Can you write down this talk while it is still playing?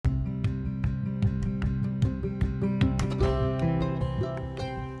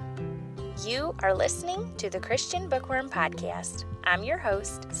You are listening to the Christian Bookworm Podcast. I'm your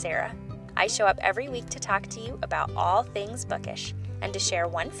host, Sarah. I show up every week to talk to you about all things bookish and to share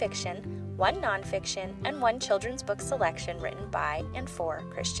one fiction, one nonfiction, and one children's book selection written by and for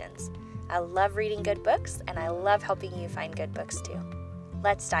Christians. I love reading good books, and I love helping you find good books too.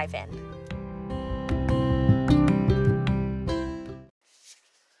 Let's dive in.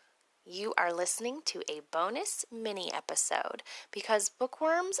 You are listening to a bonus mini episode because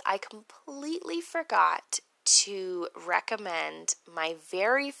bookworms, I completely forgot to recommend my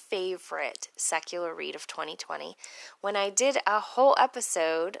very favorite secular read of 2020 when I did a whole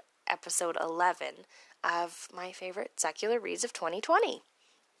episode 11, of my favorite secular reads of 2020.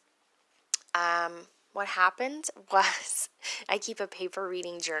 What happened was I keep a paper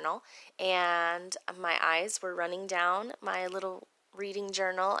reading journal, and my eyes were running down my little reading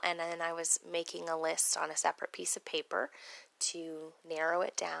journal, and then I was making a list on a separate piece of paper to narrow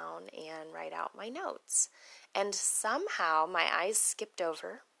it down and write out my notes. And somehow my eyes skipped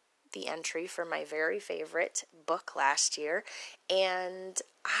over the entry for my very favorite book last year, and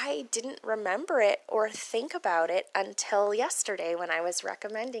I didn't remember it or think about it until yesterday when I was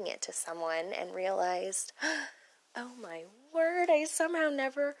recommending it to someone and realized, oh my word, I somehow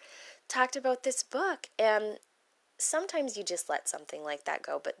never talked about this book. And sometimes you just let something like that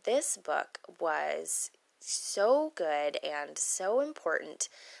go, but this book was so good and so important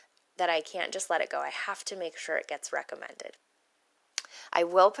that I can't just let it go. I have to make sure it gets recommended. I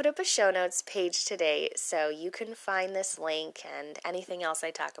will put up a show notes page today, so you can find this link and anything else I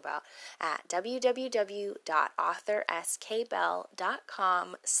talk about at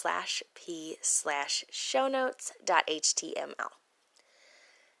www.authorskbell.com/p/shownotes.html.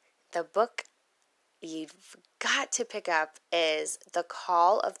 The book you've got to pick up is The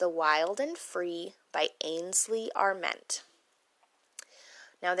Call of the Wild and Free by Ainsley Arment.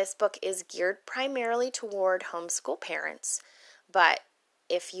 Now, this book is geared primarily toward homeschool parents, but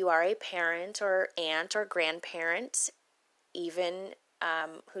if you are a parent or aunt or grandparent, even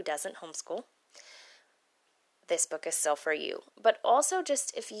who doesn't homeschool, this book is still for you. But also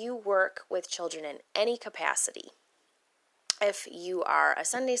just if you work with children in any capacity. If you are a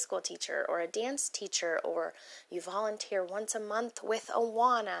Sunday school teacher or a dance teacher, or you volunteer once a month with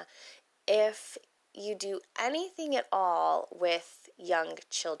Awana, if you do anything at all with young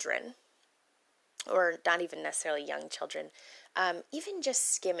children, or not even necessarily young children, even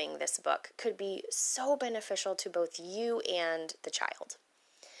just skimming this book could be so beneficial to both you and the child.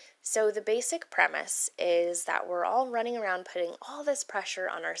 So the basic premise is that we're all running around putting all this pressure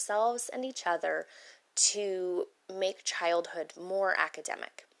on ourselves and each other to make childhood more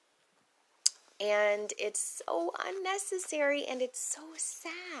academic. And it's so unnecessary, and it's so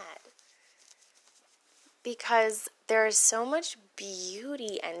sad because there is so much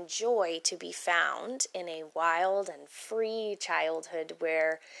beauty and joy to be found in a wild and free childhood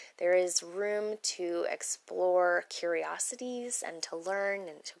where there is room to explore curiosities and to learn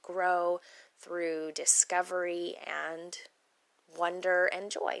and to grow through discovery and wonder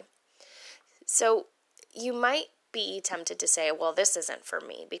and joy. So you might be tempted to say, well, this isn't for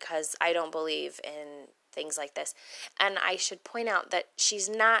me because I don't believe in things like this. And I should point out that she's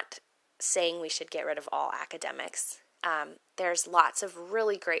not saying we should get rid of all academics. There's lots of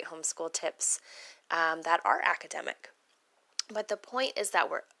really great homeschool tips that are academic. But the point is that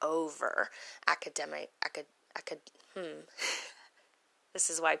we're over academic. This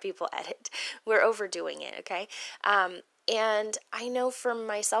is why people edit. We're overdoing it, okay? And I know for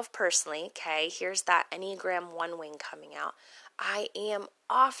myself personally, okay, here's that Enneagram 1 wing coming out. I am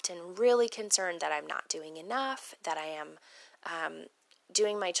often really concerned that I'm not doing enough, that I am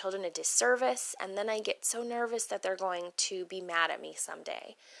doing my children a disservice, and then I get so nervous that they're going to be mad at me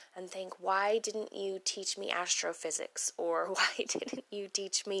someday and think, why didn't you teach me astrophysics? Or why didn't you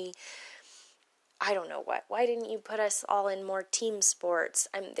teach me, I don't know what, why didn't you put us all in more team sports?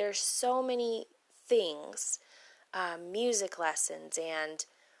 There's so many things, music lessons and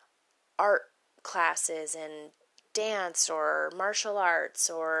art classes and dance or martial arts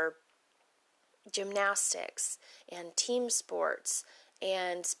or gymnastics and team sports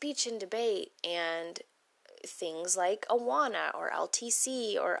and speech and debate and things like Awana or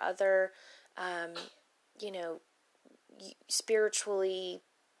LTC or other, spiritually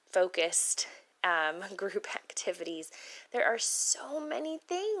focused group activities. There are so many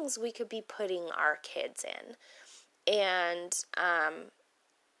things we could be putting our kids in. And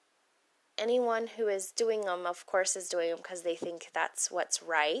anyone who is doing them, of course, is doing them because they think that's what's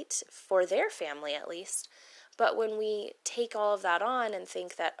right, for their family at least. But when we take all of that on and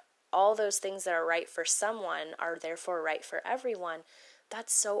think that all those things that are right for someone are therefore right for everyone,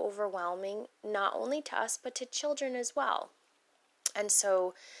 that's so overwhelming, not only to us, but to children as well. And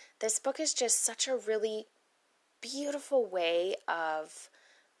so this book is just such a really beautiful way of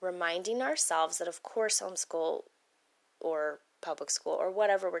reminding ourselves that, of course, homeschool or public school or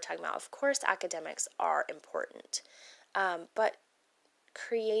whatever we're talking about, of course, academics are important. But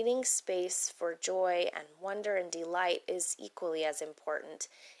creating space for joy and wonder and delight is equally as important,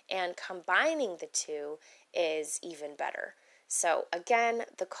 and combining the two is even better. So again,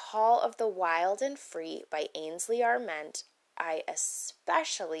 The Call of the Wild and Free by Ainsley Arment. I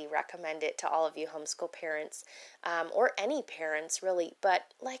especially recommend it to all of you homeschool parents, or any parents really.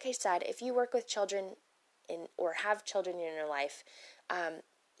 But like I said, if you work with children or have children in your life,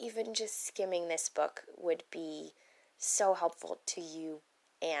 even just skimming this book would be so helpful to you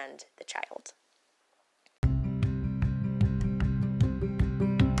and the child.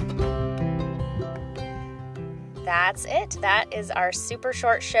 That's it. That is our super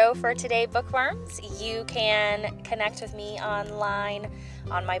short show for today, Bookworms. You can connect with me online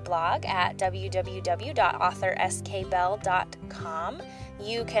on my blog at www.authorskbell.com.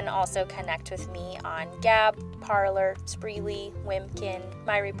 You can also connect with me on Gab, Parler, Spreely, Wimkin,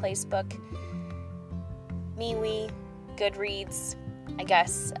 My Replace Book, MeWe, Goodreads. I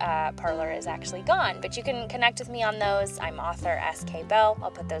guess Parler is actually gone, but you can connect with me on those. I'm author SK Bell.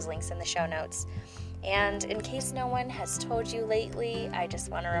 I'll put those links in the show notes. And in case no one has told you lately, I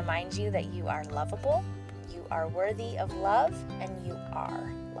just want to remind you that you are lovable, you are worthy of love, and you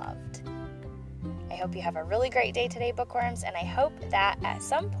are loved. I hope you have a really great day today, Bookworms, and I hope that at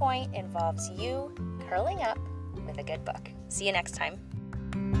some point involves you curling up with a good book. See you next time.